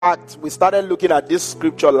fact, we started looking at this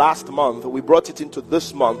scripture last month. We brought it into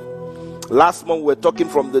this month. Last month, we were talking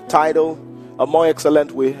from the title, A More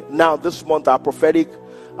Excellent Way. Now, this month, our prophetic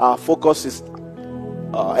focus is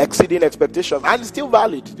exceeding expectations. And it's still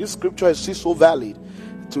valid. This scripture is still so valid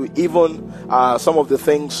to even some of the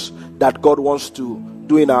things that God wants to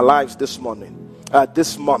do in our lives this month.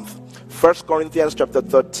 1 Corinthians chapter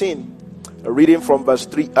 13, reading from verse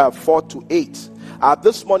 4 to 8.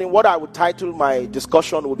 This morning, what I would title my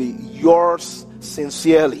discussion will be Yours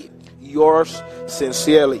Sincerely. Yours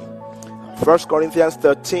Sincerely. 1 Corinthians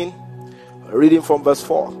 13, reading from verse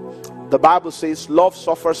 4. The Bible says, love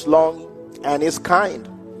suffers long and is kind.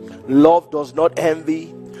 Love does not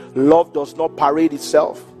envy. Love does not parade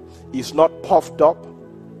itself. Is not puffed up.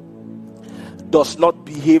 Does not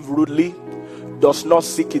behave rudely. Does not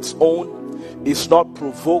seek its own. Is not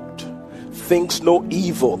provoked. Thinks no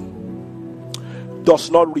evil.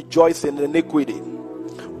 Does not rejoice in iniquity,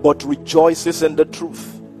 but rejoices in the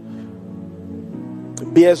truth.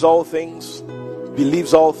 Bears all things,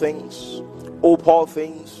 believes all things, hopes all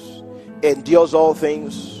things, endures all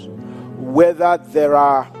things. Whether there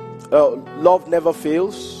are love never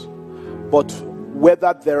fails, but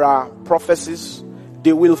whether there are prophecies,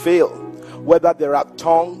 they will fail. Whether there are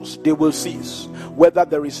tongues, they will cease. Whether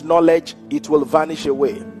there is knowledge, it will vanish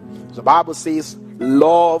away. The Bible says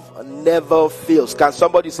love never fails. Can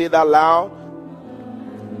somebody say that loud?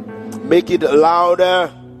 Make it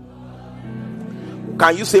louder.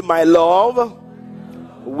 Can you say, my love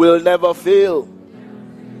will never fail?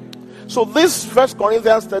 So this 1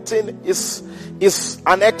 Corinthians 13 is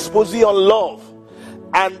an expose on love.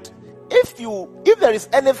 And if there is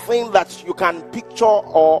anything that you can picture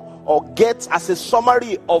or get as a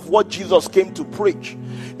summary of what Jesus came to preach,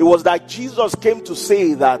 it was that Jesus came to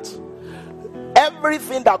say that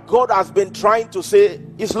everything that God has been trying to say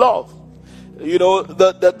is love. You know,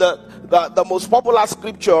 the most popular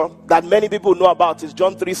scripture that many people know about is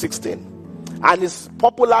John 3:16. And it's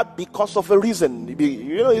popular because of a reason.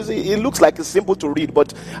 You know, it looks like it's simple to read,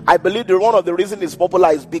 but I believe one of the reasons it's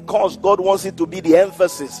popular is because God wants it to be the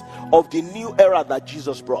emphasis of the new era that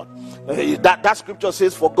Jesus brought. That scripture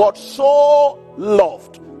says, for God so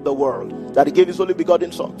loved the world that he gave his only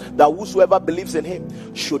begotten son, that whosoever believes in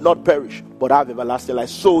him should not perish but have everlasting life.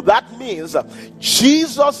 So that means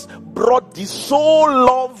Jesus brought the soul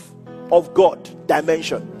love of God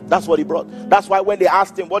dimension. That's what he brought. That's why when they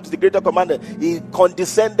asked him what is the greater commandment, he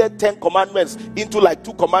condescended 10 commandments into like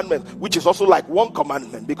 2 commandments, which is also like 1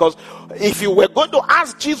 commandment. Because if you were going to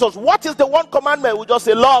ask Jesus what is the 1 commandment, we just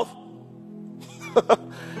say love.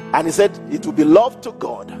 And he said it will be love to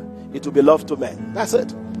God, it will be love to men. That's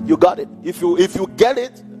it. You got it. If you get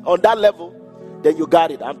it on that level, then you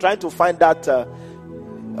got it. I'm trying to find that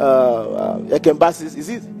Ekembasis. Is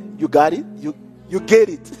it you got it? You get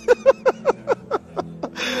it.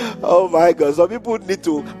 Oh my God. Some people need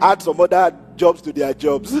to add some other jobs to their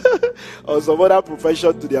jobs or some other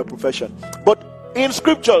profession to their profession. But in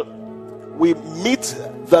scripture, we meet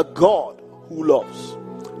the God who loves.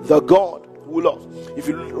 The God who loves. If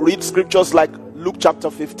you read scriptures like Luke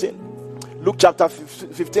chapter 15, Luke chapter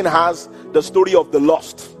 15 has the story of the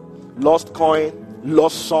lost coin,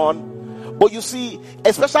 lost son. But you see,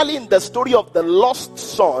 especially in the story of the lost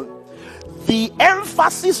son, the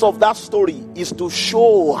emphasis of that story is to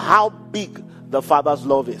show how big the Father's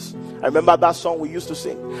love is. I remember that song we used to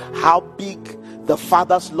sing, how big the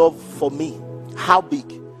Father's love for me. How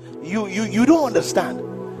big. You don't understand.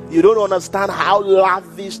 You don't understand how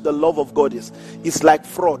lavish the love of God is. It's like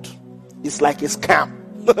fraud. It's like a scam.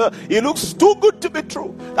 It looks too good to be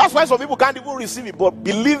true. That's why some people can't even receive it. But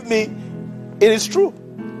believe me, it is true.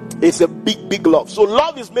 It's a big love. So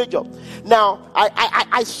love is major. Now,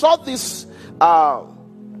 I saw this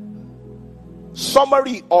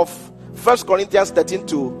summary of 1 Corinthians 13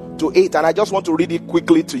 to 8, and I just want to read it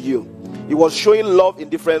quickly to you. It was showing love in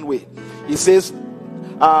different way. It says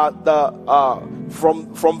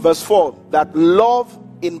from verse 4 that love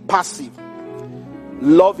in passive,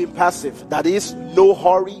 that is, no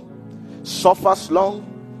hurry, suffers long,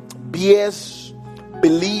 bears,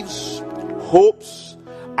 believes, hopes,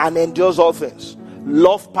 and endures all things.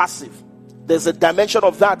 Love passive. There's a dimension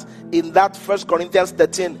of that in that 1 Corinthians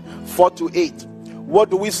 13, 4 to 8. What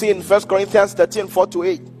do we see in 1 Corinthians 13, 4 to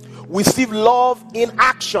 8? We see love in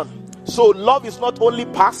action. So love is not only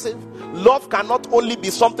passive. Love cannot only be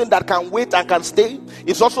something that can wait and can stay.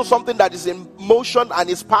 It's also something that is in motion and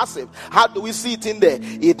is passive. How do we see it in there?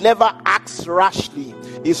 It never acts rashly.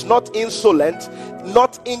 It's not insolent,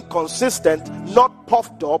 not inconsistent, not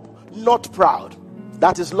puffed up, not proud.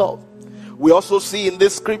 That is love. We also see in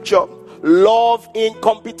this scripture love in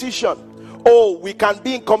competition. Oh, we can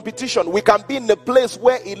be in competition. We can be in a place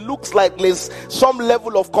where it looks like there's some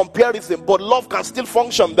level of comparison, but love can still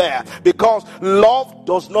function there, because love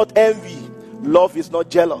does not envy. Love is not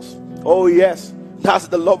jealous. Oh yes, that's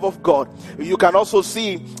the love of God. You can also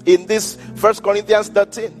see in this 1 Corinthians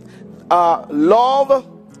 13, love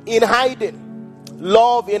in hiding.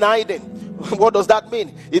 Love in hiding. What does that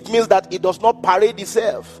mean? It means that it does not parade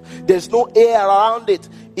itself. There's no air around it.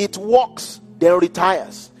 It walks, then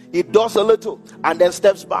retires. It does a little and then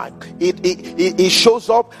steps back. It shows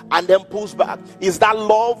up and then pulls back. Is that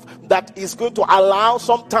love that is going to allow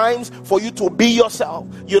sometimes for you to be yourself?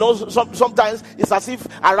 You know, sometimes it's as if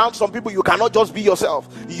around some people you cannot just be yourself.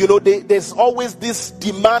 You know, there's always this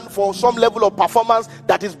demand for some level of performance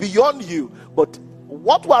that is beyond you. But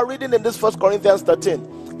what we are reading in this 1 Corinthians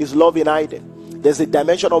 13 is love in hiding. There's a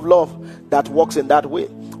dimension of love that works in that way.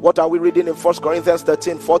 What are we reading in 1 Corinthians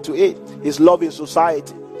 13, 4-8? Is love in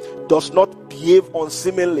society. Does not behave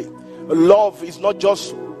unseemly. Love is not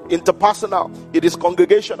just interpersonal, it is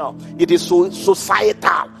congregational, it is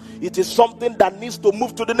societal. It is something that needs to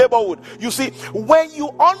move to the neighborhood. You see, when you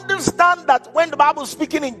understand that, when the Bible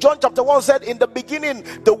speaking in John chapter 1 said, in the beginning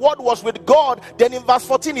the word was with God, then in verse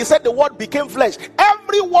 14 he said the word became flesh.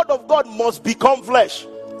 Every word of God must become flesh.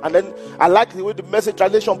 And then I like the way the Message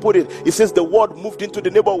translation put it. It says the word moved into the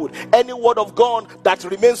neighborhood. Any word of God that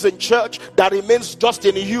remains in church, that remains just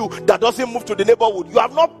in you, that doesn't move to the neighborhood, you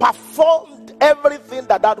have not performed everything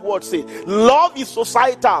that word says. Love is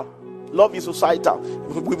societal. Love is societal.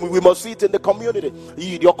 We must see it in the community.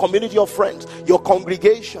 Your community of friends, your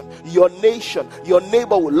congregation, your nation, your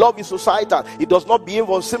neighborhood. Love is societal. It does not behave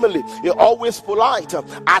unseemly. You're always polite.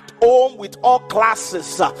 At home with all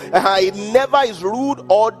classes. It never is rude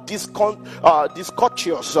or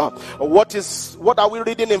discourteous. What are we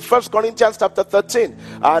reading in 1 Corinthians chapter 13?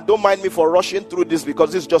 Don't mind me for rushing through this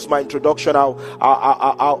because this is just my introduction.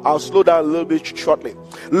 I'll slow down a little bit shortly.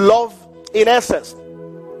 Love in essence.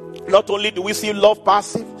 Not only do we see love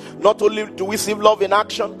passive, not only do we see love in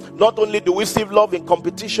action, not only do we see love in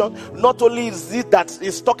competition, not only is it that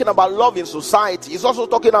it's talking about love in society, it's also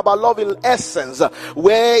talking about love in essence,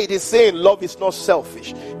 where it is saying love is not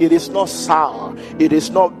selfish, it is not sour, it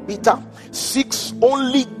is not bitter, seeks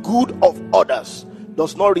only good of others,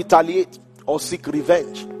 does not retaliate or seek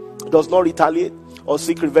revenge. Does not retaliate or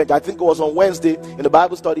seek revenge. I think it was on Wednesday in the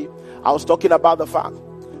Bible study, I was talking about the fact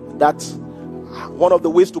that one of the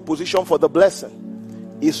ways to position for the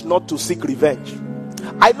blessing is not to seek revenge.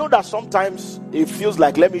 I know that sometimes it feels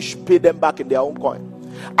like, let me pay them back in their own coin.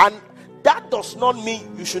 And that does not mean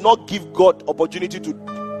you should not give God opportunity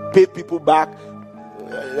to pay people back.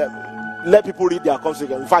 Let people read their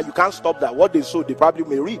consequences. In fact, you can't stop that. What they sow, they probably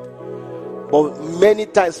may reap. But many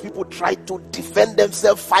times people try to defend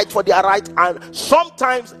themselves, fight for their right, and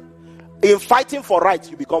sometimes in fighting for right,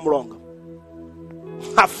 you become wrong.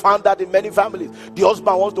 I found that in many families. The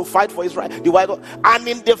husband wants to fight for his right, the wife, and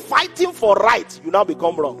in the fighting for right, you now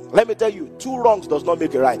become wrong. Let me tell you, two wrongs does not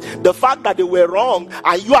make a right. The fact that they were wrong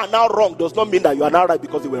and you are now wrong does not mean that you are now right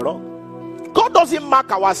because they were wrong. God doesn't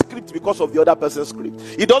mark our script because of the other person's script.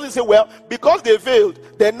 He doesn't say, well, because they failed,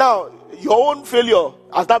 then now your own failure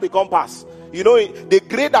has now become pass. You know, they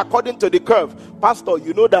grade according to the curve. Pastor,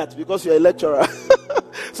 you know that because you're a lecturer.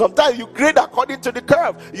 Sometimes you grade according to the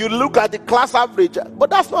curve. You look at the class average. But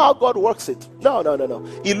that's not how God works it. No.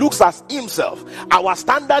 He looks at himself. Our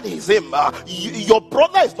standard is him. Your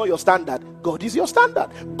brother is not your standard. God is your standard.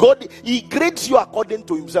 God, he grades you according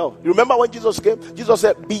to himself. You remember when Jesus came? Jesus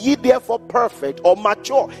said, be ye therefore perfect or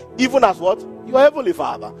mature, even as what? Your heavenly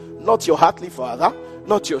Father. Not your earthly father.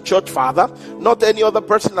 Not your church father. Not any other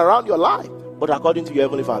person around your life. But according to your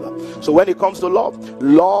heavenly Father. So when it comes to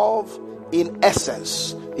love in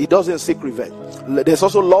essence, it doesn't seek revenge. There's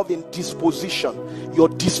also love in disposition. Your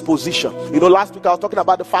disposition. You know, last week I was talking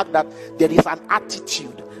about the fact that there is an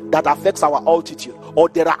attitude that affects our altitude, or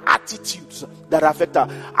there are attitudes that affect our.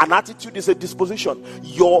 An attitude is a disposition,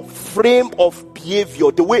 your frame of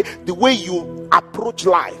behavior, the way you approach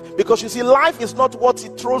life. Because you see, life is not what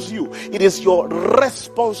it throws you, it is your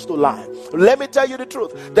response to life. Let me tell you the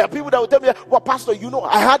truth. There are people that will tell me, well, Pastor, you know,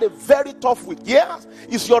 I had a very tough week. Yes,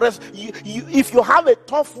 it's your if you have a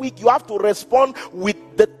tough week, you have to respond with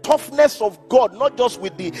the toughness of God, not just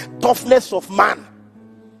with the toughness of man.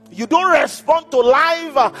 You don't respond to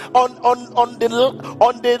life on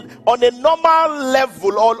a normal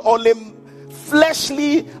level, on a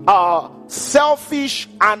fleshly, selfish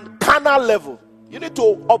and carnal level. You need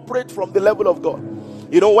to operate from the level of God.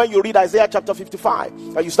 You know, when you read Isaiah chapter 55,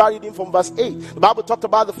 and you start reading from verse 8, the Bible talked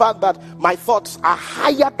about the fact that my thoughts are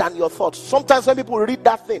higher than your thoughts. Sometimes when people read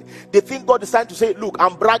that thing, they think God is trying to say, look,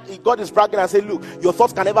 God is bragging and say, look, your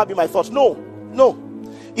thoughts can never be my thoughts. No.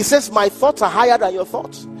 He says, my thoughts are higher than your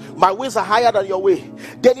thoughts. My ways are higher than your way.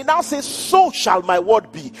 Then he now says, so shall my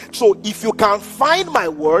word be. So if you can find my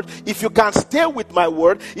word, if you can stay with my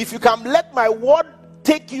word, if you can let my word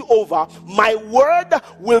take you over, my word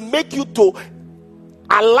will make you to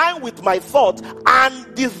align with my thoughts.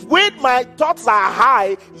 And the way my thoughts are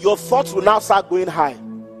high, your thoughts will now start going high.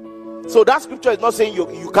 So that scripture is not saying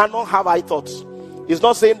you cannot have high thoughts. It's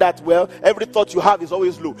not saying that, well, every thought you have is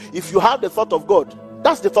always low. If you have the thought of God,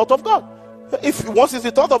 that's the thought of God. If once it's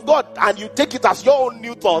the thought of God and you take it as your own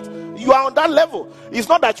new thought, you are on that level. It's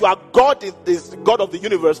not that you are God in this God of the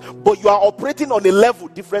universe, but you are operating on a level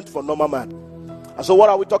different from normal man. And so what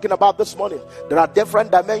are we talking about this morning? There are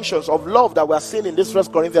different dimensions of love that we are seeing in this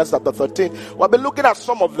 1 Corinthians chapter 13. We'll be looking at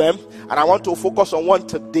some of them, and I want to focus on one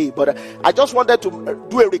today. But I just wanted to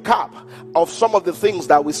do a recap of some of the things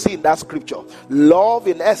that we see in that scripture. Love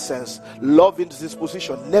in essence, love in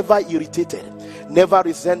disposition, never irritated, never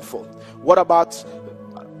resentful. What about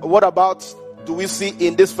do we see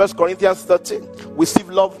in this 1 Corinthians 13? We see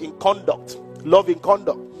love in conduct. Love in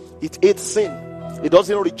conduct. It hates sin. It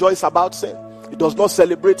doesn't rejoice about sin. It does not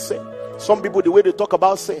celebrate sin. Some people, the way they talk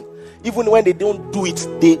about sin, even when they don't do it,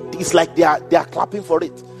 it's like they are clapping for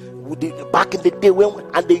it. Back in the day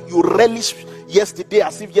you relish yesterday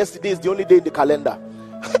as if yesterday is the only day in the calendar.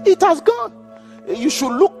 It has gone. You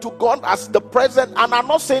should look to God as the present, and I'm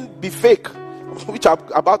not saying be fake, which I'm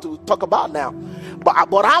about to talk about now,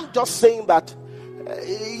 but I'm just saying that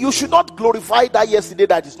you should not glorify that yesterday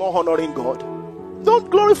that is not honoring God.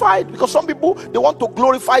 Don't glorify it, because some people, they want to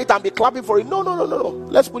glorify it and be clapping for it. No.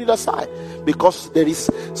 Let's put it aside, because there is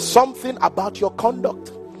something about your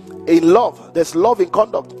conduct. In love, there's love in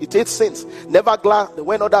conduct. It hates sins. Never glad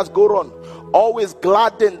when others go wrong. Always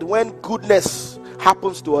gladdened when goodness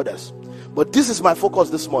happens to others. But this is my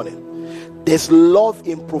focus this morning. There's love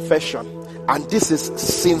in profession, and this is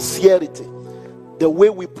sincerity. The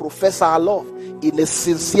way we profess our love in a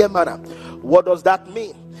sincere manner. What does that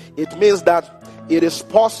mean? It means that it is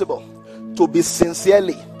possible to be sincere.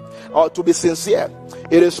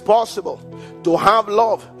 It is possible to have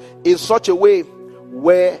love in such a way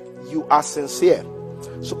where you are sincere.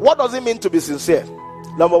 So what does it mean to be sincere?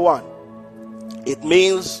 Number one, it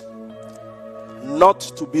means not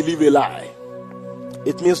to believe a lie.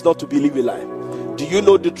 It means not to believe a lie. Do you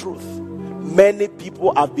know the truth? Many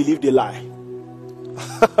people have believed a lie.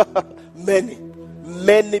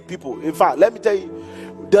 Many people. In fact, let me tell you,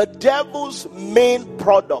 the devil's main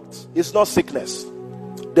product is not sickness.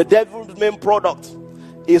 The devil's main product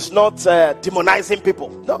is not demonizing people.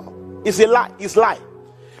 No, it's a lie. It's lie.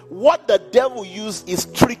 What the devil uses is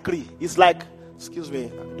trickery. It's like, excuse me,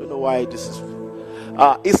 I don't know why this is.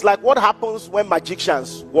 It's like what happens when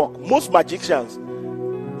magicians work. Most magicians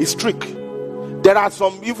is trick. There are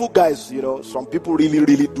some evil guys, some people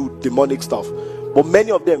really do demonic stuff, but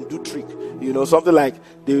many of them do trick. Something like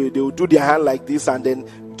they will do their hand like this and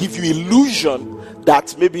then give you illusion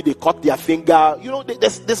that maybe they cut their finger.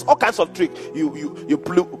 There's all kinds of trick. You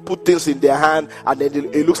put things in their hand and then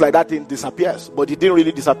it looks like that thing disappears, but it didn't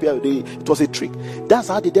really disappear. It was a trick. That's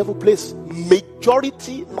how the devil plays.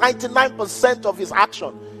 Majority, 99% of his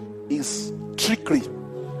action is trickery,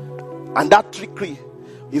 and that trickery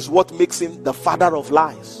is what makes him the father of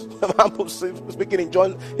lies. I'm speaking in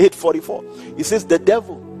John 8:44. He says the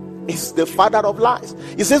devil is the father of lies.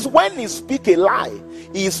 He says when he speaks a lie,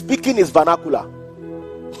 he is speaking his vernacular.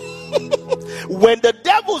 When the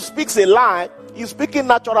devil speaks a lie, he's speaking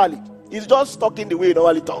naturally. He's just talking the way he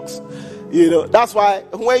normally talks. That's why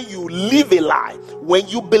when you live a lie, when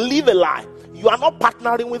you believe a lie, you are not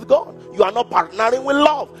partnering with God. You are not partnering with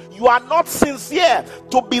love. You are not sincere.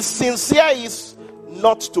 To be sincere is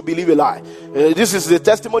not to believe a lie. This is the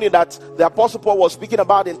testimony that the Apostle Paul was speaking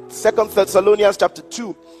about in 2 Thessalonians chapter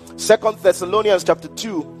 2. 2 Thessalonians chapter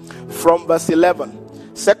 2 from verse 11.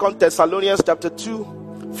 2 Thessalonians chapter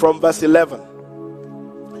 2 from verse 11.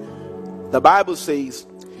 The Bible says,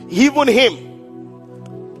 even him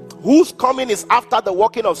whose coming is after the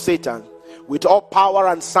working of Satan, with all power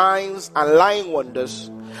and signs and lying wonders,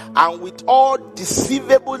 and with all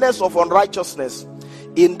deceivableness of unrighteousness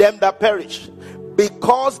in them that perish,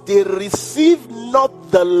 because they receive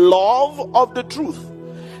not the love of the truth,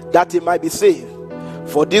 that they might be saved.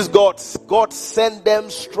 For this God sent them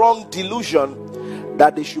strong delusion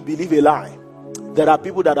that they should believe a lie. There are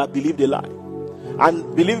people that have believed a lie.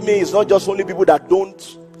 And believe me, it's not just only people that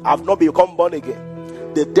have not become born again.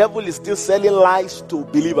 the devil is still selling lies to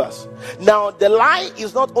believers. Now, the lie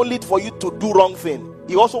is not only for you to do wrong thing.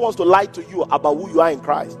 He also wants to lie to you about who you are in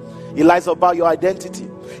Christ. He lies about your identity.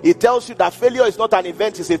 He tells you that failure is not an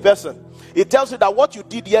event, it's a person. He tells you that what you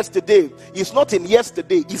did yesterday is not in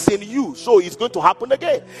yesterday, it's in you, so it's going to happen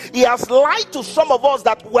again. He has lied to some of us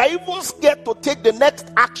that we're even scared to take the next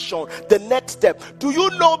action, the next step. Do you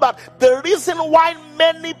know that the reason why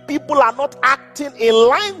many people are not acting in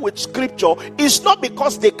line with scripture is not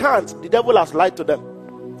because they can't? The devil has lied to them,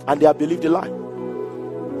 and they have believed the lie.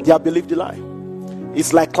 They have believed the lie.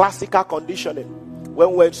 It's like classical conditioning.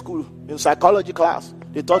 When we were in school, in psychology class,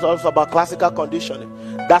 they taught us about classical conditioning.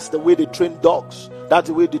 That's the way they train dogs. That's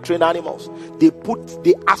the way they train animals. They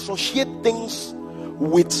associate things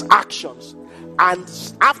with actions. And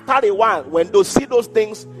after a while, when they see those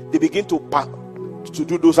things, they begin to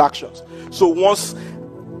do those actions. So once,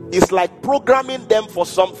 it's like programming them for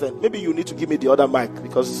something. Maybe you need to give me the other mic,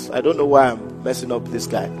 because I don't know why I'm messing up this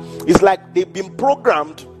guy. It's like they've been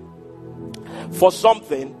programmed for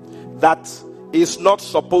something that is not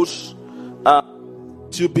supposed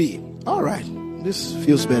to be. All right, this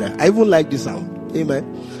feels better. I even like this sound.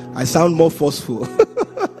 Amen. I sound more forceful.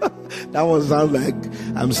 That one sounds like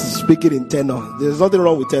I'm speaking in tenor. There's nothing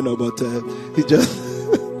wrong with tenor, but it just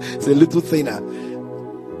it's a little thinner.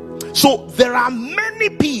 So there are many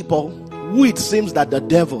people who it seems that the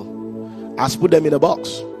devil has put them in a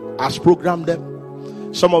box, has programmed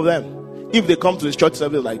them. Some of them, if they come to this church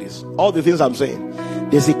service like this, all the things I'm saying,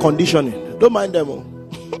 there's a conditioning. Don't mind them.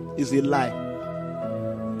 It's a lie.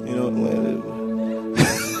 You know,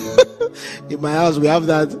 in my house we have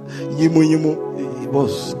that yimu. It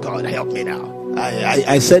was, God help me now.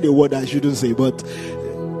 I said a word I shouldn't say, but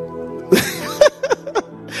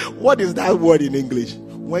what is that word in English?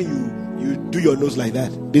 When you do your nose like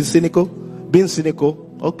that, being cynical.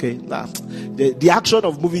 Okay, nah. The action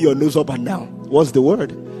of moving your nose up and down. What's the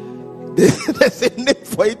word? There's a name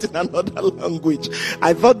for it in another language.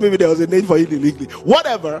 I thought maybe there was a name for it in English.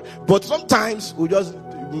 Whatever. But sometimes me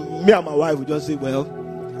and my wife, we just say, well,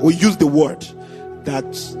 we use the word that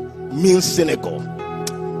means cynical.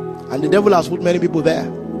 And the devil has put many people there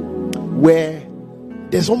where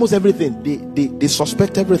there's almost everything. They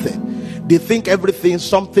suspect everything. They think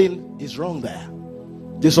something is wrong there.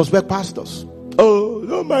 They suspect pastors. Oh,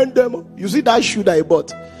 don't mind them. You see that shoe that I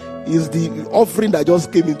bought is the offering that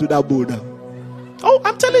just came into that bowl now. Oh,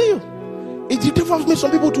 I'm telling you, it differs me.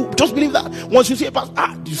 Some people to just believe that. Once you see a pastor,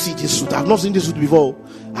 do you see this suit? I've not seen this suit before.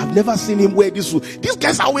 I've never seen him wear this suit. These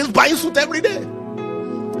guys are always buying suit every day.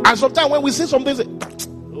 And sometimes when we say something, say,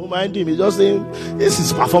 don't mind him. He's just saying this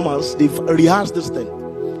is performance. They've rehearsed this thing.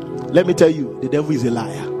 Let me tell you, the devil is a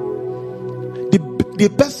liar. The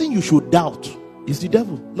person you should doubt is the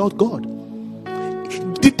devil, not God.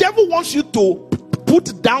 The devil wants you to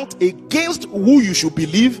put doubt against who you should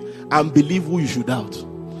believe and believe who you should doubt.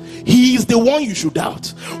 He is the one you should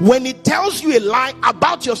doubt. When he tells you a lie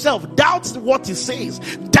about yourself, doubt what he says.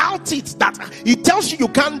 Doubt it, that he tells you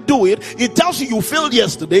can't do it. He tells you failed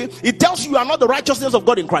yesterday. He tells you are not the righteousness of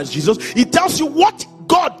God in Christ Jesus. He tells you what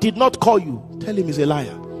God did not call you. Tell him he's a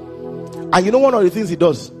liar. And you know one of the things he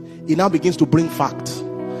does? He now begins to bring facts.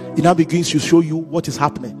 He now begins to show you what is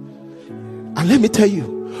happening. And let me tell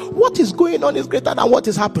you, what is going on is greater than what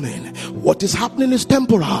is happening. What is happening is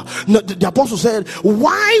temporal. The apostle said,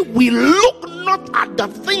 why we look not at the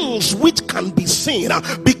things which can be seen,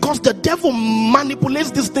 because the devil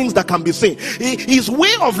manipulates these things that can be seen. His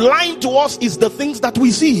way of lying to us is the things that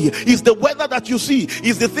we see, is the weather that you see,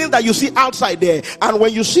 is the things that you see outside there. And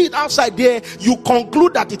when you see it outside there, you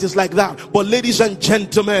conclude that it is like that. But ladies and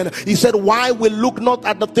gentlemen, he said, why we look not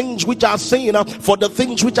at the things which are seen, for the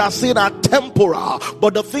things which are seen are temporal,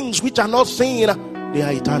 but the things which are not seen, they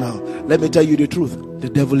are eternal. Let me tell you the truth, the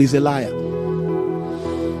devil is a liar.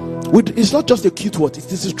 It's not just a cute word,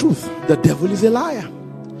 this is truth. The devil is a liar.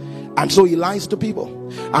 And so he lies to people.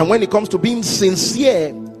 And when it comes to being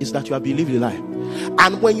sincere, it's that you have believed the lie.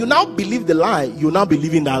 And when you now believe the lie, you now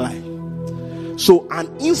believe in that lie. So an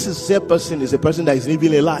insincere person is a person that is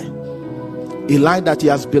living a lie. A lie that he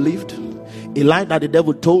has believed. A lie that the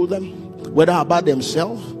devil told them, whether about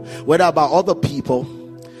themselves, whether about other people.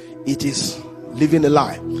 It is living a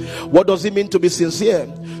lie. What does it mean to be sincere?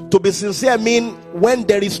 To be sincere means when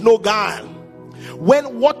there is no guile.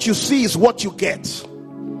 When what you see is what you get.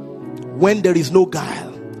 When there is no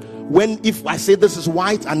guile. When if I say this is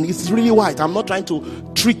white and it's really white, I'm not trying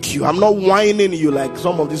to trick you. I'm not whining you like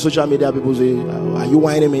some of these social media people say, are you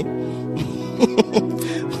whining me?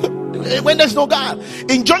 When there's no guile.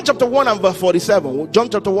 In John chapter 1 and verse 47, John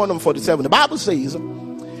chapter 1 and 47, the Bible says,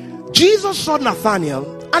 Jesus saw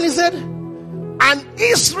Nathanael and he said, an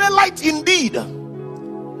Israelite indeed.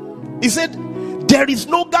 He said, there is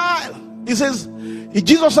no guile. He says,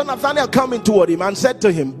 Jesus and Nathanael coming toward him and said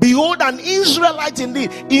to him, behold, an Israelite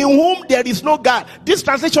indeed, in whom there is no guile. This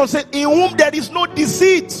translation says, in whom there is no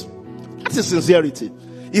deceit. That is sincerity.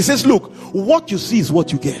 He says, look, what you see is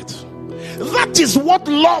what you get. That is what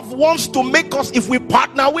love wants to make us if we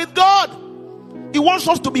partner with God. He wants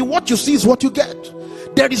us to be what you see is what you get.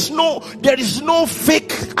 There is no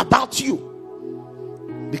fake about you.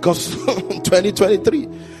 Because 2023,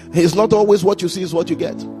 it's not always what you see is what you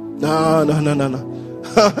get. No.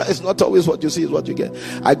 It's not always what you see is what you get.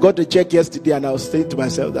 I got a check yesterday and I was saying to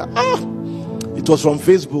myself that it was from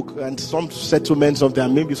Facebook and some settlement something,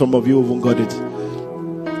 and maybe some of you even got it.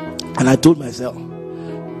 And I told myself,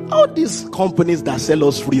 all these companies that sell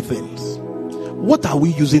us free things, what are we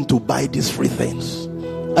using to buy these free things?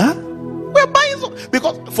 We're buying some,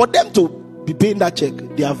 because for them to be paying that check,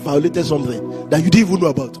 they have violated something that you didn't even know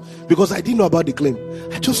about. Because I didn't know about the claim.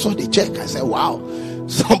 I just saw the check. I said, wow,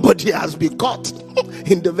 somebody has been caught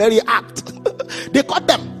in the very act. They caught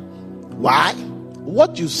them. Why?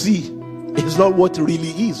 What you see is not what really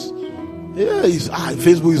is. Yeah,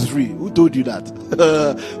 Facebook is free. Who told you that?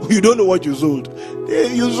 You don't know what you sold.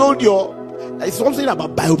 You sold it's something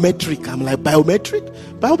about biometric. I'm like, biometric?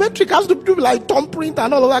 Biometric has to do with like thumbprint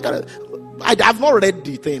and all of that kind of. I've not read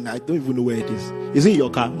the thing. I don't even know where it is. Is it in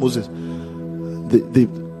your car, Moses?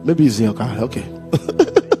 Maybe it's in your car. Okay.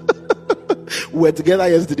 We were together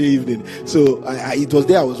yesterday evening. So it was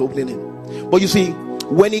there I was opening it. But you see,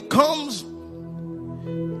 when it comes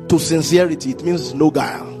to sincerity, it means no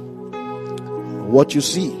guile. What you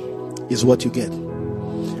see is what you get.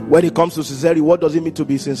 When it comes to sincerity, what does it mean to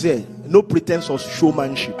be sincere? No pretense of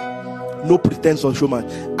showmanship. No pretense of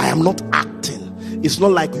showmanship. I am not acting. It's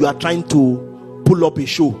not like you are trying to pull up a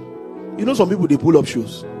show. You know, some people, they pull up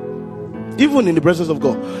shows. Even in the presence of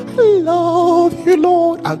God. I love you,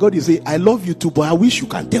 Lord. And God is saying, I love you too, but I wish you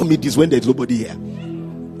can tell me this when there's nobody here.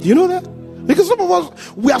 Do you know that? Because some of us,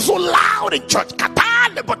 we are so loud in church.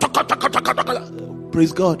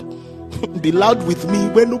 Praise God. Be loud with me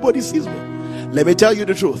when nobody sees me. Let me tell you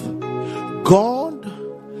the truth. God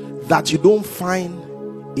that you don't find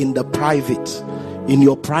in the private, in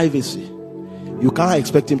your privacy, you can't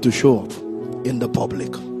expect him to show up in the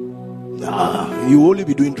public. You will only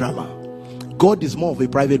be doing drama. God is more of a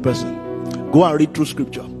private person. Go and read through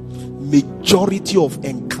scripture. Majority of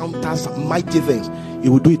encounters, mighty things, he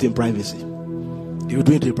will do it in privacy. He will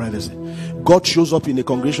do it in privacy. God shows up in a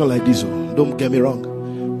congregation like this. Don't get me wrong.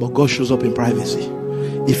 But God shows up in privacy.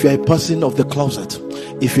 If you're a person of the closet,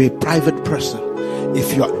 if you're a private person,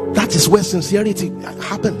 that is where sincerity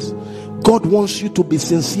happens. God wants you to be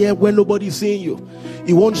sincere when nobody's seeing you.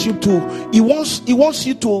 He wants you to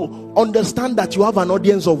understand that you have an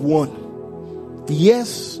audience of one.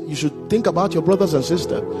 Yes, you should think about your brothers and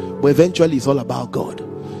sisters, but eventually it's all about God.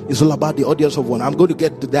 It's all about the audience of one. I'm going to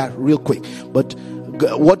get to that real quick. But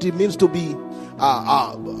what it means to be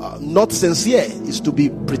not sincere is to be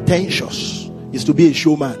pretentious, is to be a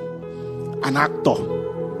showman, an actor.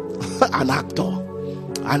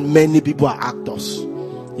 And many people are actors.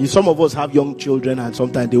 Some of us have young children and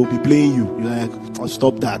sometimes they will be playing you. You're like, oh,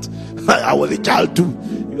 stop that. I was a child too.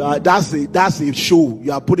 That's a show.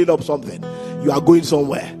 You are putting up something. You are going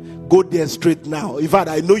somewhere. Go there straight now. In fact,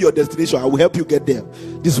 I know your destination. I will help you get there.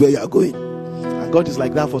 This is where you are going. And God is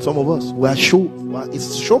like that for some of us.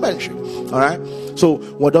 It's showmanship. All right. So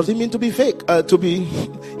what does it mean to be fake? To be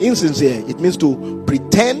insincere? It means to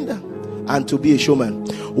pretend and to be a showman.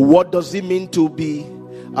 What does it mean to be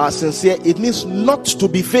sincere? It means not to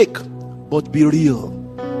be fake, but be real,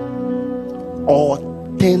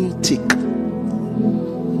 authentic.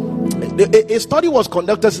 A study was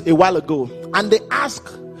conducted a while ago, and they asked,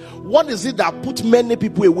 what is it that put many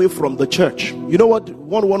people away from the church? You know what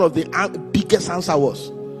one of the biggest answer was?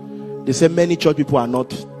 They said many church people are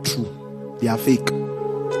not true. They are fake.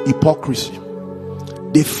 Hypocrisy.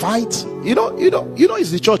 They fight. You know,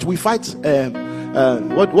 it's the church. We fight.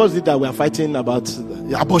 What was it that we are fighting about?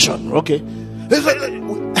 Abortion. Okay.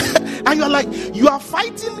 And you're like, you are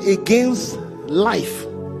fighting against life,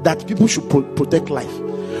 that people should protect life.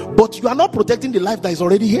 But you are not protecting the life that is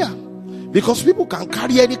already here. Because people can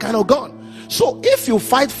carry any kind of gun. So if you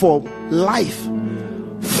fight for life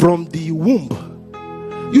from the womb,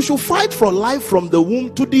 you should fight for life from the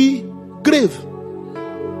womb to the grave.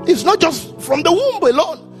 It's not just from the womb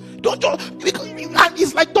alone. Don't just, and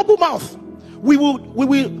it's like double mouth. We will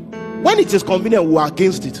when it is convenient, we are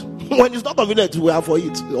against it. When it's not convenient, we are for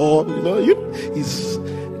it. Or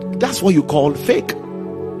that's what you call fake.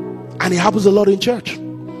 And it happens a lot in church.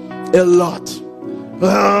 A lot.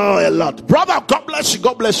 Oh, a lot. Brother, God bless you,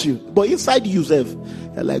 God bless you. But inside yourself,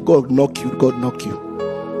 you're like, God knock you, God knock you.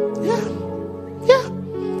 Yeah.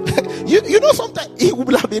 you know, sometimes it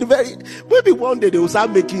will have been maybe one day they will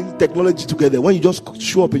start making technology together. When you just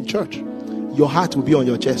show up in church, your heart will be on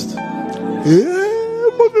your chest.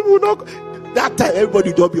 Most people will not. That time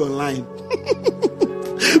everybody will not be online.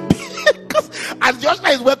 Because as Joshua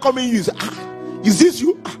is welcoming you, say, is this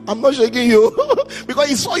you? I'm not shaking you. Because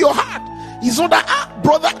he saw your heart. He saw that,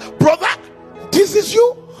 brother, this is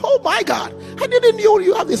you. Oh my God, I didn't know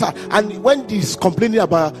you have this heart. And when he's complaining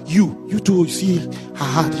about you too see her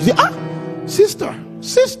heart. You say,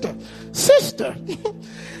 sister.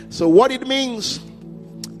 So what it means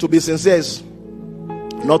to be sincere is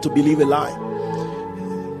not to believe a lie.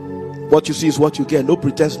 What you see is what you get. No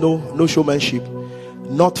pretense, no showmanship.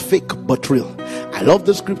 Not fake but real. I love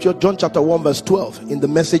the scripture, John chapter 1 verse 12 in the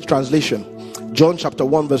Message translation. John chapter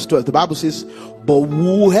 1 verse 12. The Bible says, but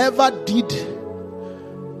whoever did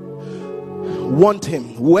want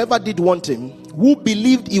him, who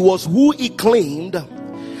believed he was who he claimed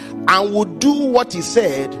and would do what he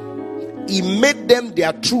said, he made them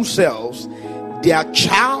their true selves, their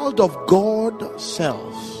child of God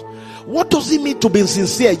selves. What does it mean to be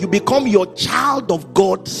sincere? You become your child of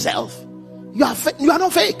God self. You are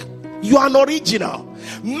not fake. You are an original.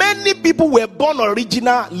 Many people were born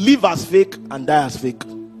original, live as fake, and die as fake.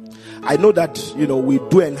 I know that, we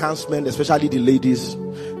do enhancement, especially the ladies.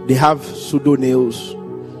 They have pseudo nails,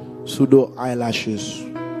 pseudo eyelashes.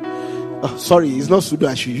 Sorry, it's not pseudo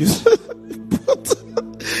I should use.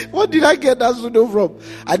 What did I get that pseudo from?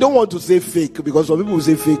 I don't want to say fake, because some people will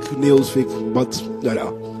say fake nails, fake, but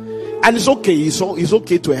and it's okay. It's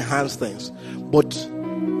okay to enhance things, but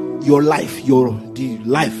your life, you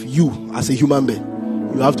as a human being,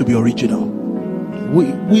 you have to be original.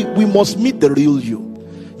 We must meet the real you.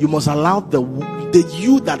 You must allow the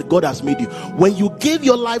you that God has made you. When you gave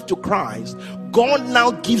your life to Christ, God now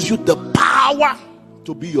gives you the power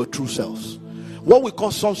to be your true selves. What we call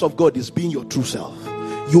sons of God is being your true self.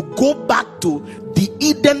 You go back to the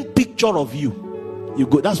Eden picture of you. You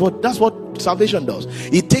go. That's what salvation does.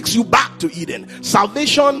 It takes you back to Eden.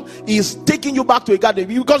 Salvation is taking you back to a garden,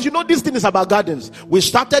 because this thing is about gardens. We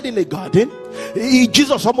started in a garden.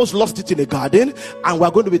 Jesus almost lost it in a garden, and we're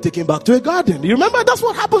going to be taken back to a garden. You remember, that's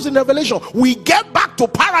what happens in Revelation. We get back to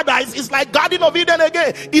paradise. It's like Garden of Eden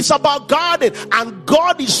again. It's about garden, and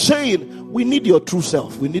God is saying, we need your true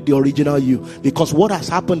self. We need the original you. Because what has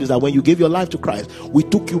happened is that when you gave your life to Christ, we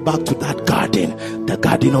took you back to that garden, the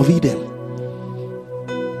Garden of Eden.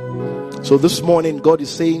 So this morning, God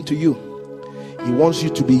is saying to you, He wants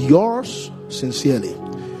you to be yours sincerely.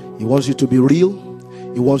 He wants you to be real.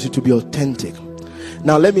 He wants you to be authentic.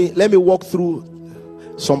 Now let me walk through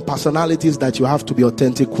some personalities that you have to be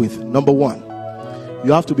authentic with. Number one,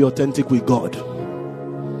 you have to be authentic with God.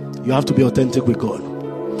 You have to be authentic with God.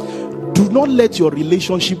 Do not let your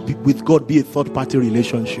relationship with God be a third-party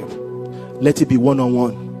relationship. Let it be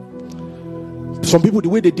one-on-one. Some people, the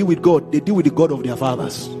way they deal with God, they deal with the God of their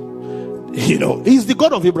fathers. He's the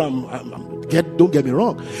God of Abraham. Don't get me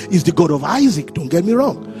wrong. He's the God of Isaac. Don't get me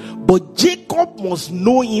wrong. But Jacob must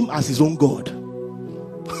know him as his own God.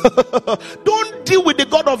 Don't deal with the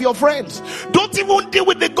God of your friends. Don't even deal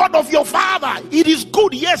with the God of your father. It is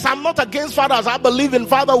good. Yes, I'm not against fathers. I believe in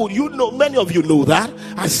fatherhood. Many of you know that.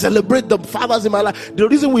 I celebrate the fathers in my life. The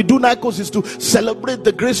reason we do Nikos is to celebrate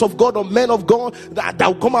the grace of God on men of God that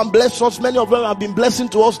will come and bless us. Many of them have been blessing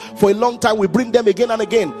to us for a long time. We bring them again and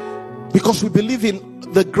again, because we believe in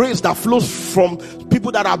the grace that flows from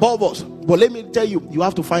people that are above us. But let me tell you, you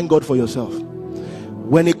have to find God for yourself.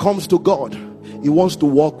 When it comes to God, He wants to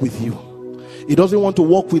walk with you. He doesn't want to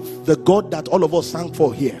walk with the God that all of us sang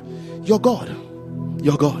for here. Your God.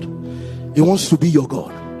 Your God. He wants to be your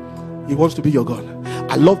God. He wants to be your God.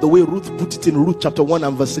 I love the way Ruth put it in Ruth chapter 1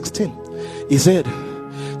 and verse 16. He said,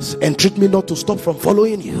 entreat me not to stop from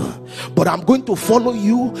following you, but I'm going to follow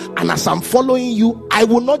you, and as I'm following you, I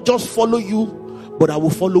will not just follow you, but I will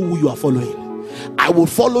follow who you are following. I will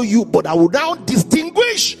follow you, but I will now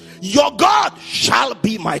distinguish. Your God shall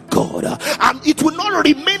be my God, and it will not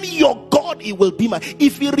remain your God, it will be my.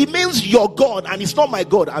 If it remains your God and it's not my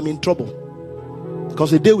God, I'm in trouble,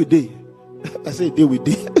 because a day will day. I say a day will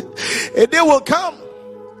day. A day will come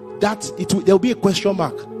that there will be a question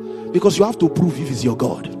mark, because you have to prove if it's your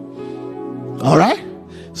God. All right.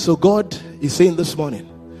 So God is saying this morning,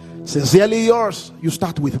 sincerely yours. You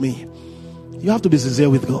start with me. You have to be sincere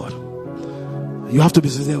with God. You have to be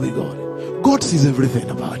sincere with God. God sees everything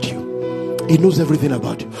about you. He knows everything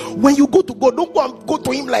about you. When you go to God, don't go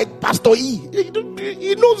to Him like Pastor E.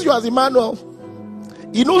 He knows you as Emmanuel.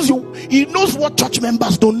 He knows you. He knows what church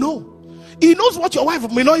members don't know. He knows what your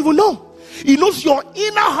wife may not even know. He knows your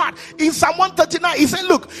inner heart. In Psalm 139, he said,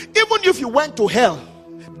 look, even if you went to hell,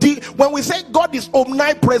 when we say God is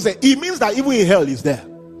omnipresent, it means that even in hell he's there.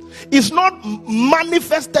 It's not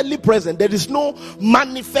manifestedly present. There is no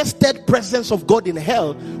manifested presence of God in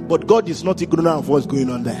hell, but God is not ignorant of what's going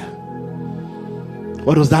on there.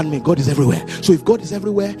 What does that mean? God is everywhere. So if God is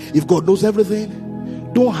everywhere, if God knows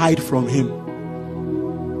everything, don't hide from him.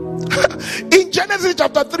 In Genesis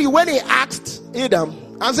chapter 3, when he asked Adam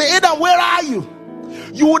and said, Adam, where are you?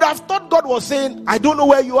 You would have thought God was saying, I don't know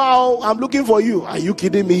where you are, I'm looking for you. Are you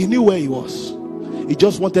kidding me? He knew where he was. He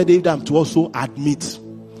just wanted Adam to also admit.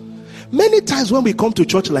 Many times when we come to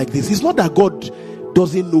church like this, it's not that God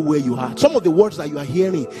doesn't know where you are. Some of the words that you are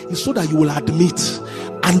hearing is so that you will admit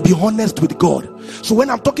and be honest with God. So when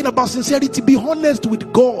I'm talking about sincerity, be honest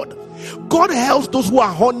with God. God helps those who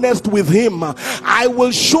are honest with him. I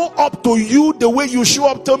will show up to you the way you show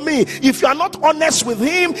up to me. If you are not honest with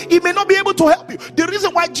him, he may not be able to help you. The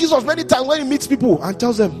reason why Jesus many times when he meets people and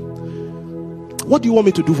tells them, what do you want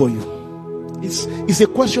me to do for you? It's a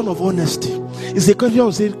question of honesty. It's a question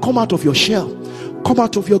of saying, come out of your shell, come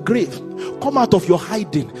out of your grave, come out of your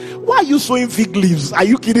hiding. Why are you sowing fig leaves? Are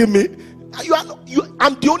you kidding me?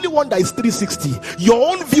 I'm the only one that is 360.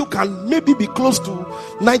 Your own view can maybe be close to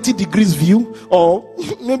 90 degrees view, or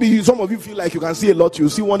maybe some of you feel like you can see a lot. You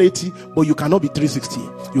see 180, but you cannot be 360.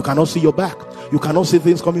 You cannot see your back. You cannot see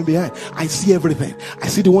things coming behind. I see everything. I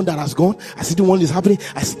see the one that has gone. I see the one that is happening.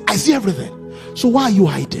 I see everything. So why are you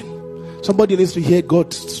hiding? Somebody needs to hear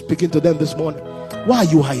God speaking to them this morning. Why are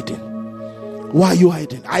you hiding? Why are you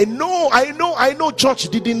hiding? I know church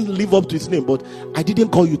didn't live up to its name, but I didn't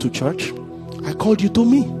call you to church. I called you to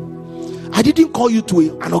me. I didn't call you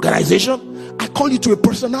to an organization. I call you to a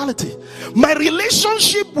personality. My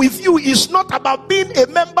relationship with you is not about being a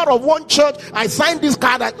member of one church. I signed this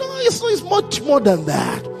card. No, it's much more than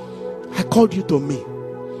that. I called you to me.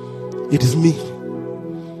 It is me.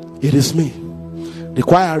 It is me. The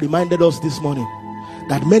choir reminded us this morning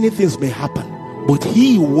that many things may happen, but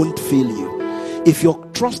he won't fail you. If your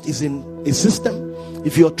trust is in a system,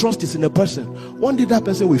 if your trust is in a person, one day that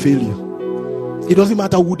person will fail you. It doesn't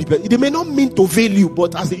matter who the person. They may not mean to fail you,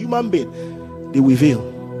 but as a human being, they will fail.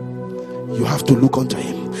 You have to look unto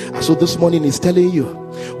him. And so this morning is telling you,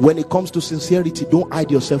 when it comes to sincerity, don't hide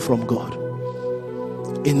yourself from God.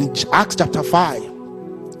 In Acts chapter 5,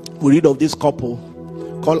 we read of this couple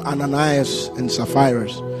called Ananias and Sapphira.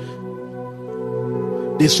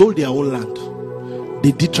 They sold their own land.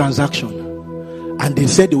 They did transaction. And they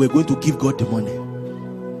said they were going to give God the money.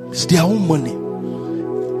 It's their own money.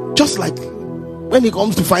 Just like when it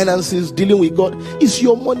comes to finances, dealing with God, it's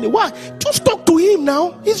your money. Why? Just talk to him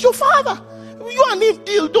now. He's your father. You and him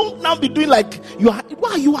deal. Don't now be doing like you are.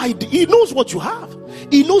 Why are you hiding? He knows what you have.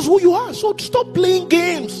 He knows who you are. So stop playing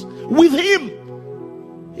games with him.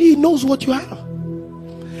 He knows what you have.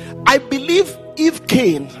 I believe if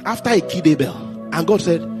Cain, after he killed Abel, and God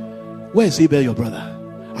said, where is Abel your brother?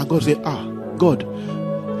 And God said, God,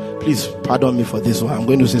 please pardon me for this one. I'm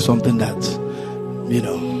going to say something that,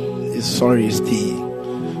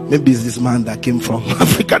 maybe it's this man that came from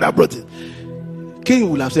Africa that brought it. Cain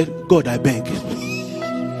would have said, God, I beg.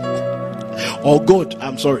 Or God,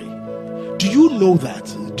 I'm sorry. Do you know that?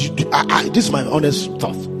 This is my honest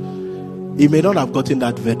thought. He may not have gotten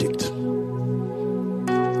that verdict.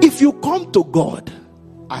 If you come to God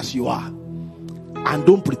as you are and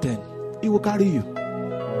don't pretend, he will carry you.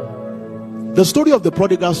 The story of the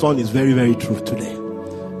prodigal son is very, very true today.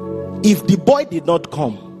 If the boy did not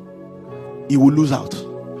come, he will lose out.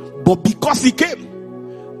 But because he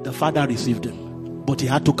came, the father received him. But he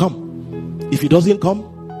had to come. If he doesn't come,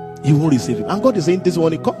 he won't receive him. And God is saying this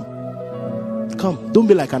morning, come. Come. Don't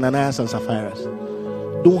be like Ananias and Sapphira.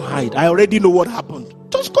 Don't hide. I already know what happened.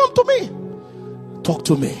 Just come to me. Talk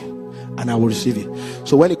to me and I will receive you.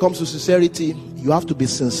 So when it comes to sincerity, you have to be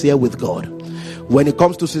sincere with God. When it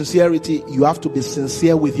comes to sincerity, you have to be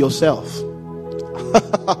sincere with yourself.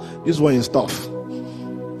 This one is tough.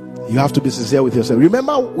 You have to be sincere with yourself.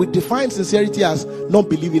 Remember, we define sincerity as not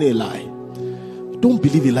believing a lie. Don't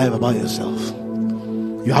believe a lie about yourself.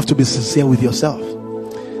 You have to be sincere with yourself.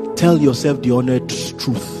 Tell yourself the honest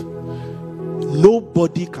truth.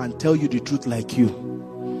 Nobody can tell you the truth like you.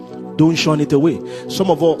 Don't shun it away. Some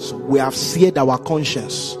of us, we have seared our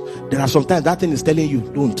conscience. There are sometimes that thing is telling you,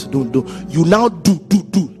 don't. You now do.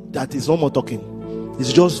 That is no more talking.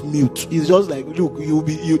 It's just mute. It's just like, look,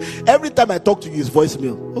 you. Every time I talk to you, it's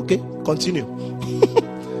voicemail. Okay, continue.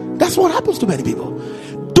 That's what happens to many people.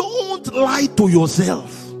 Don't lie to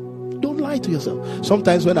yourself. Don't lie to yourself.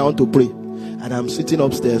 Sometimes when I want to pray, and I'm sitting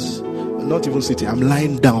upstairs. I'm not even sitting, I'm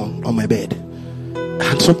lying down on my bed.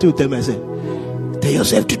 And something will tell me, I say, tell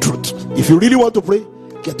yourself the truth. If you really want to pray,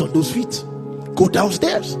 get on those feet. Go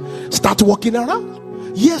downstairs. Start walking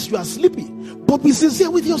around. Yes, you are sleepy, but be sincere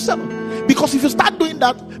with yourself. Because if you start doing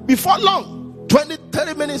that, before long, 20,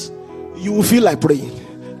 30 minutes, you will feel like praying.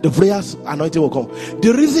 The prayers anointing will come.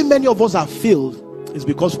 The reason many of us have failed is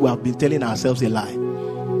because we have been telling ourselves a lie.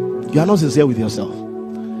 You are not sincere with yourself.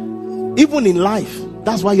 Even in life,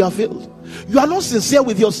 that's why you have failed. You are not sincere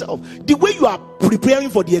with yourself. The way you are preparing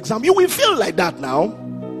for the exam, you will feel like that now.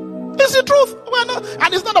 It's the truth.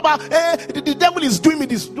 And it's not about the devil is doing me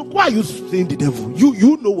this. Why are you saying the devil?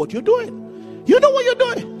 You know what you're doing. You know what you're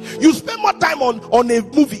doing. You spend more time on a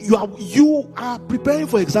movie. You are preparing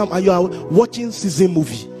for exam and you are watching season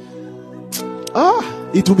movie.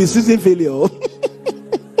 It will be season failure.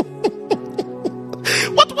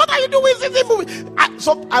 What are you doing with season movie?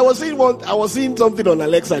 I was seeing something on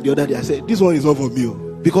Alexa the other day. I said, this one is not for me.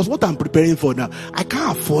 Because what I'm preparing for now, I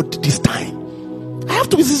can't afford this time. I have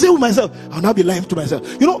to be sincere with myself. I'll not be lying to myself.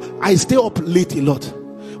 I stay up late a lot.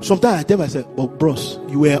 Sometimes I tell myself, but bros,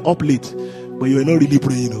 you were up late, but you were not really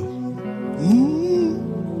praying.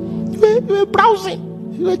 You were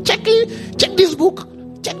browsing. You were check this book,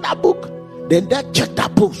 check that book, then check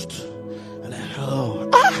that post. And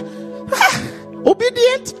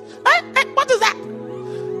obedient? What is that?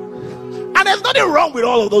 And there's nothing wrong with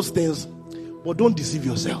all of those things. But don't deceive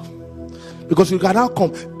yourself. Because you can now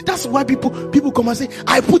come. That's why people come and say,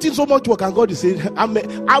 I put in so much work, and God is saying,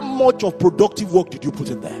 how much of productive work did you put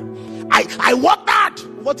in there? I worked hard.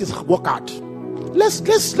 What is work hard? Let's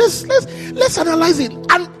analyze it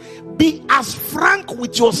and be as frank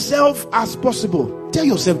with yourself as possible. Tell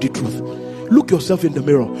yourself the truth. Look yourself in the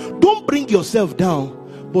mirror. Don't bring yourself down,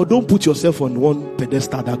 but don't put yourself on one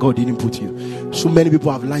pedestal that God didn't put you. So many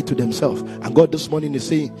people have lied to themselves, and God this morning is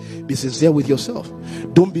saying, be sincere with yourself.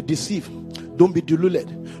 Don't be deceived. Don't be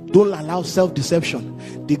deluded. Don't allow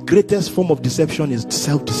self-deception. The greatest form of deception is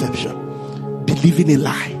self-deception. Believing a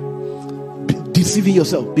lie. Deceiving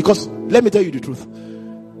yourself. Because let me tell you the truth.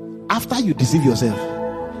 After you deceive yourself,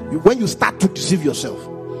 when you start to deceive yourself,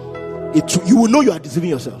 you will know you are deceiving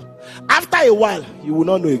yourself. After a while, you will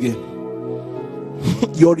not know again.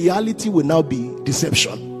 Your reality will now be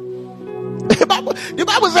deception. The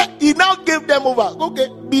Bible said he now gave them over. Okay,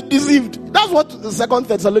 be deceived. That's what the 2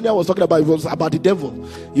 Thessalonians was talking about. It was about the devil,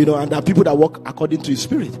 and the people that walk according to his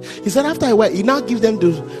spirit. He said after a while, he now gives them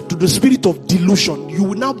to the spirit of delusion. You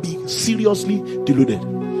will now be seriously deluded.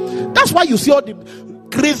 That's why you see all the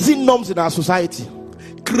crazy norms in our society.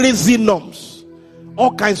 Crazy norms.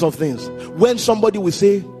 All kinds of things. When somebody will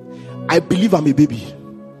say, I believe I'm a baby.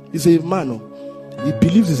 He's a man. He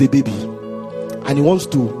believes he's a baby. And he wants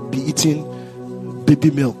to be eating baby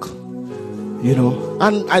milk.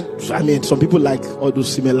 And I mean, some people like all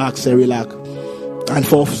those Similac, Cerelac, and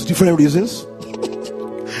for different reasons.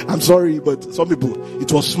 I'm sorry, but some people,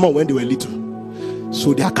 it was small when they were little,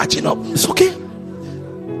 so they are catching up. It's okay.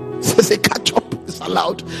 Say catch up, it's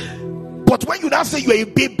allowed. But when you now say you're a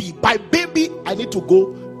baby, by baby, I need to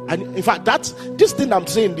go. And in fact, that's this thing I'm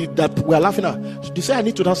saying that we're laughing at. They say I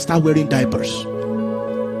need to now start wearing diapers.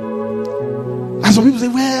 And some people say,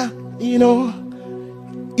 well,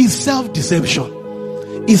 it's self-deception.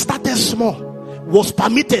 It started small, was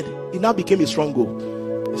permitted, it now became a strong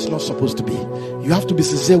goal. It's not supposed to be. You have to be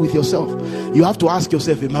sincere with yourself. You have to ask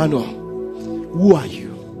yourself, Emmanuel, who are you?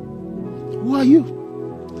 Who are you?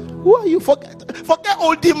 Who are you? Forget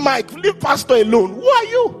holding Mike. Leave pastor alone. Who are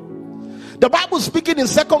you? The Bible speaking in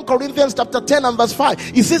 2 Corinthians chapter 10 and verse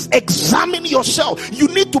 5. It says, examine yourself. You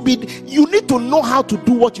need to know how to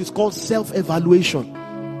do what is called self-evaluation.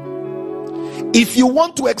 If you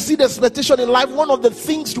want to exceed expectation in life, one of the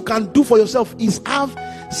things you can do for yourself is have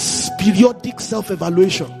periodic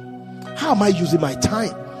self-evaluation. How am I using my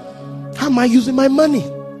time? How am I using my money?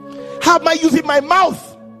 How am I using my mouth?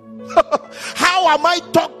 How am I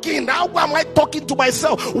talking? How am I talking to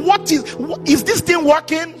myself? Is this thing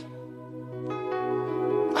working?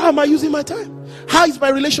 How am I using my time? How is my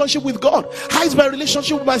relationship with God? How is my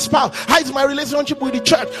relationship with my spouse? How is my relationship with the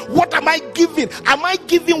church? What am I giving? Am I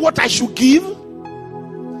giving what I should give?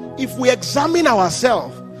 If we examine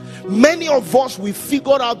ourselves, many of us will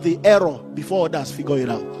figure out the error before others figure it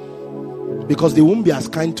out. Because they won't be as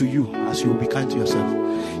kind to you as you will be kind to yourself.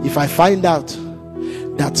 If I find out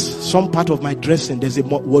that some part of my dressing there's a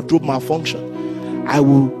wardrobe malfunction, I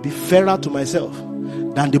will be fairer to myself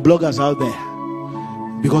than the bloggers out there.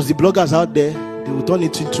 Because the bloggers out there, they will turn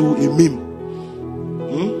it into a meme.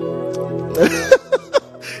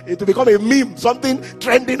 It will become a meme, something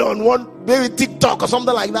trending on maybe TikTok or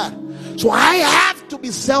something like that. So I have to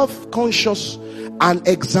be self-conscious and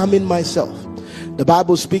examine myself. The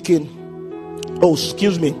Bible speaking,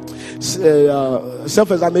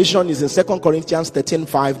 self-examination is in 2 Corinthians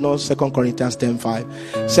 13:5, not 2 Corinthians 10:5.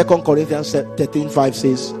 2 Corinthians 13:5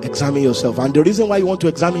 says, examine yourself. And the reason why you want to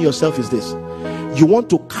examine yourself is this: you want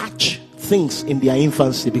to catch things in their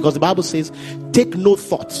infancy, because the Bible says, take no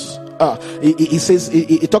thoughts.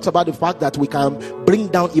 It talks about the fact that we can bring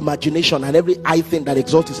down imagination and every high thing that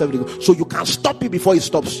exalts itself, so you can stop it before it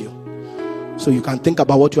stops you. So you can think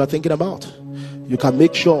about what you are thinking about. You can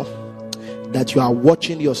make sure that you are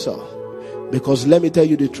watching yourself, because let me tell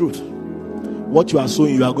you the truth, what you are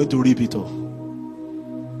sowing, you are going to reap it all.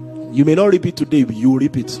 You may not reap it today, but you will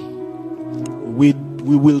reap it. We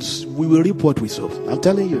will reap what we sow. I'm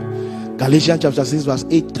telling you. Galatians chapter 6 verse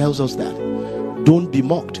 8 tells us that. Don't be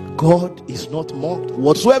mocked. God is not mocked.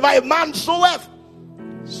 Whatsoever a man soweth,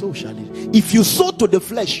 so shall it. If you sow to the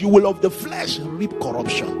flesh, you will of the flesh reap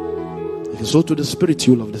corruption. If you sow to the spirit,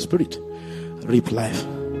 you will of the spirit reap life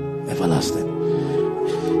everlasting.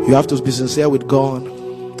 You have to be sincere with God.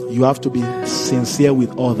 You have to be sincere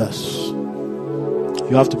with others.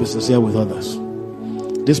 You have to be sincere with others.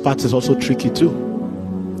 This part is also tricky too.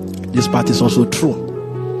 This part is also true.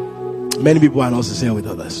 Many people are not sincere with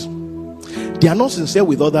others. They are not sincere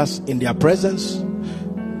with others in their presence.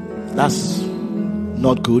 That's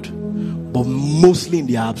not good. But mostly in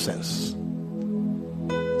their absence.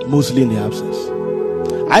 Mostly in their absence.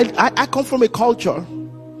 I come from a culture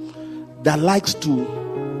that likes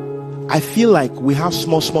to, I feel like we have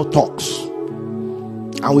small talks.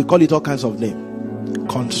 And we call it all kinds of names.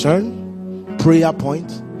 Concern, prayer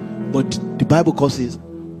point. But the Bible calls it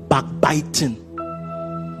backbiting.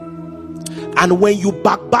 And when you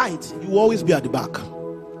backbite, you will always be at the back.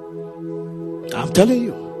 I'm telling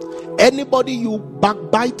you. Anybody you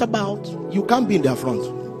backbite about, you can't be in their front.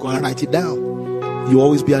 Go and write it down. You will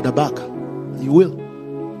always be at the back. You will.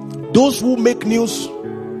 Those who make news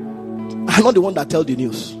are not the ones that tell the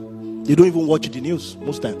news. They don't even watch the news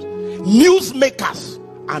most times. Newsmakers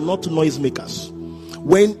are not noisemakers.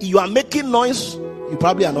 When you are making noise, you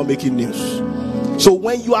probably are not making news. So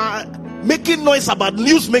when you are making noise about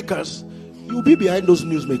newsmakers, you'll be behind those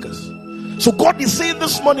newsmakers. So God is saying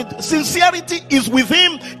this morning, sincerity is with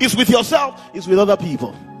Him, is with yourself, is with other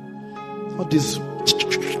people. Not this.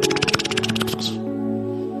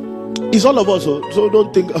 It's all of us. So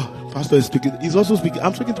don't think, oh, Pastor is speaking. He's also speaking.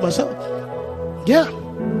 I'm speaking to myself. Yeah.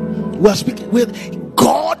 We are speaking with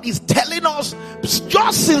God. Is telling us,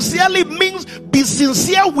 just sincerely means be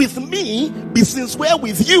sincere with me, be sincere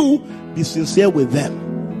with you, be sincere with them.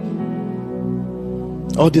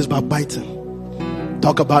 All this backbiting,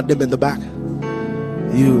 talk about them in the back.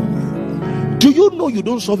 Do you know you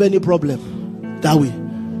don't solve any problem that way?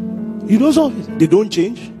 You don't solve it. They don't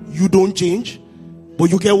change. You don't change, but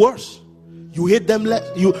you get worse. You hate them less.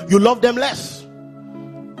 You love them less.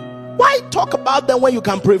 Why talk about them when you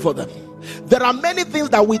can pray for them? There are many things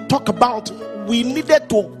that we talk about. We needed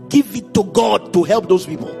to give it to God to help those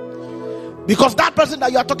people. Because that person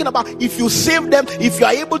that you are talking about, if you save them, if you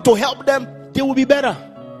are able to help them, they will be better.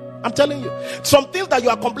 I'm telling you. Some things that you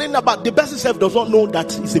are complaining about, the person self does not know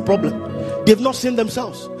that is a problem. They've not seen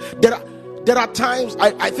themselves. There are times,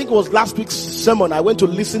 I think it was last week's sermon, I went to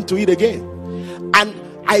listen to it again. And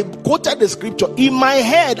I quoted the scripture. In my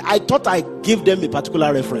head, I thought I gave them a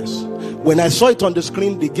particular reference. When I saw it on the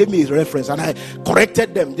screen, they gave me a reference and I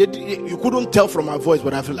corrected them. You couldn't tell from my voice,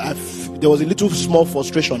 but there was a little small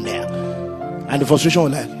frustration there. And the frustration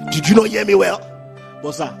was like, did you not hear me well?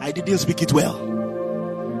 But sir, I didn't speak it well.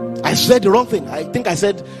 I said the wrong thing. I think I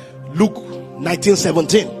said Luke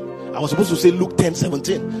 19:17. I was supposed to say Luke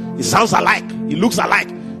 10:17. It sounds alike. It looks alike.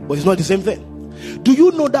 But it's not the same thing. Do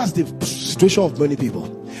you know that's the situation of many people?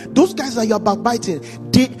 Those guys that you are backbiting,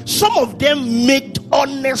 some of them made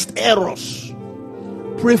honest errors.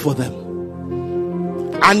 Pray for them.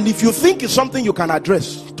 And if you think it's something you can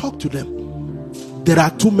address, talk to them. There are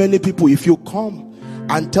too many people. If you come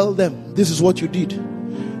and tell them, this is what you did.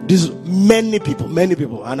 This is many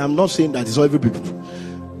people, and I'm not saying that it's all every people.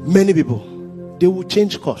 Many people, they will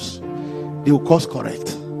change course. They will course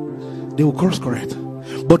correct. They will course correct.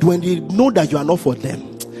 But when they know that you are not for them,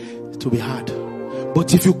 it will be hard.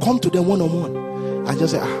 But if you come to them one-on-one and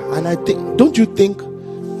just say, and I think, don't you think,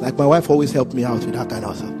 like my wife always helped me out with that kind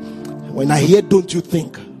of stuff. When I hear don't you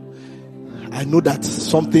think, I know that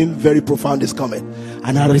something very profound is coming,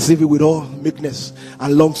 and I receive it with all meekness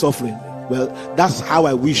and long suffering. Well, that's how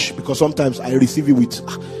I wish, because sometimes I receive it with,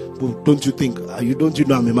 well, don't you think, don't you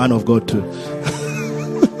know I'm a man of God too?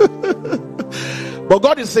 But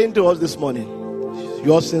God is saying to us this morning,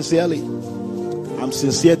 yours sincerely, I'm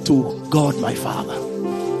sincere to God, my Father.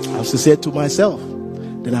 I'm sincere to myself.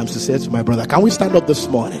 Then I'm sincere to my brother. Can we stand up this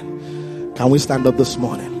morning? Can we stand up this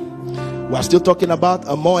morning? We're still talking about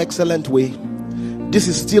a more excellent way. This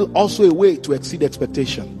is still also a way to exceed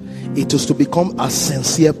expectation. It is to become a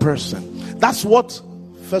sincere person. That's what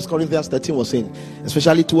 1 Corinthians 13 was saying,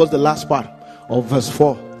 especially towards the last part of verse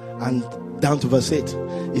 4 and down to verse 8.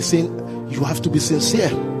 He's saying you have to be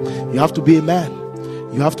sincere. You have to be a man.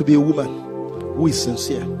 You have to be a woman who is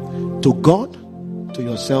sincere to God, to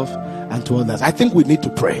yourself, and to others. I think we need to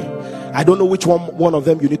pray. I don't know which one of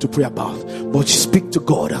them you need to pray about, but speak to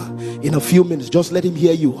God in a few minutes. Just let him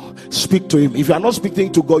hear you. Speak to him. If you are not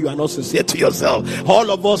speaking to God, you are not sincere to yourself.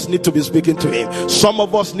 All of us need to be speaking to him. Some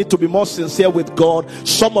of us need to be more sincere with God,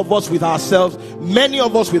 some of us with ourselves, many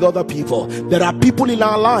of us with other people. There are people in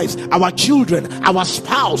our lives, our children, our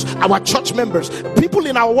spouse, our church members, people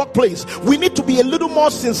in our workplace. We need to be a little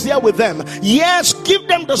more sincere with them. Yes, give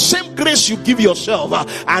them the same grace you give yourself,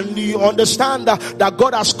 and you understand that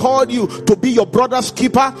God has called you to be your brother's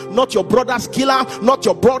keeper, not your brother's killer, not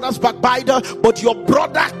your brother's backbiter, but your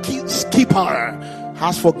brother's keeper.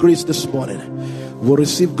 Ask for grace this morning. We'll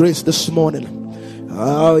receive grace this morning.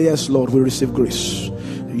 Oh yes, Lord, we receive grace.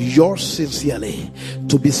 Yours sincerely,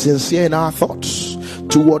 to be sincere in our thoughts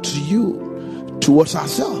towards you, towards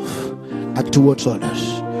ourselves, and towards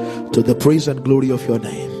others, to the praise and glory of your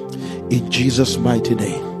name, in Jesus' mighty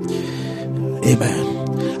name. Amen.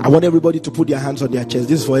 I want everybody to put their hands on their chest.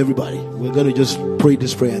 This is for everybody. We're going to just pray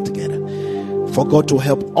this prayer together for God to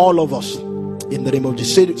help all of us in the name of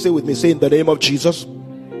Jesus. Say with me, say in the name of Jesus.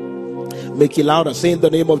 Make it louder. Say in the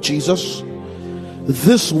name of Jesus.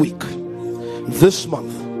 This week, this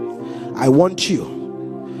month, I want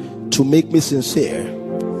you to make me sincere.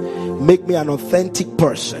 Make me an authentic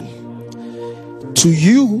person to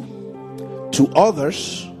you, to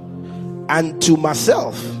others, and to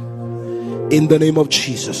myself. In the name of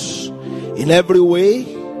Jesus. In every way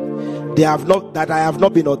that I have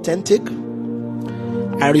not been authentic,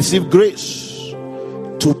 I receive grace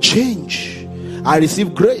to change. I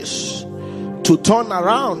receive grace to turn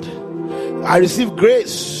around. I receive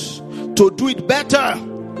grace to do it better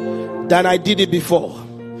than I did it before.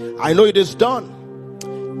 I know it is done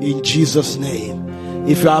in Jesus' name.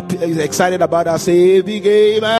 If you are excited about that, say big amen.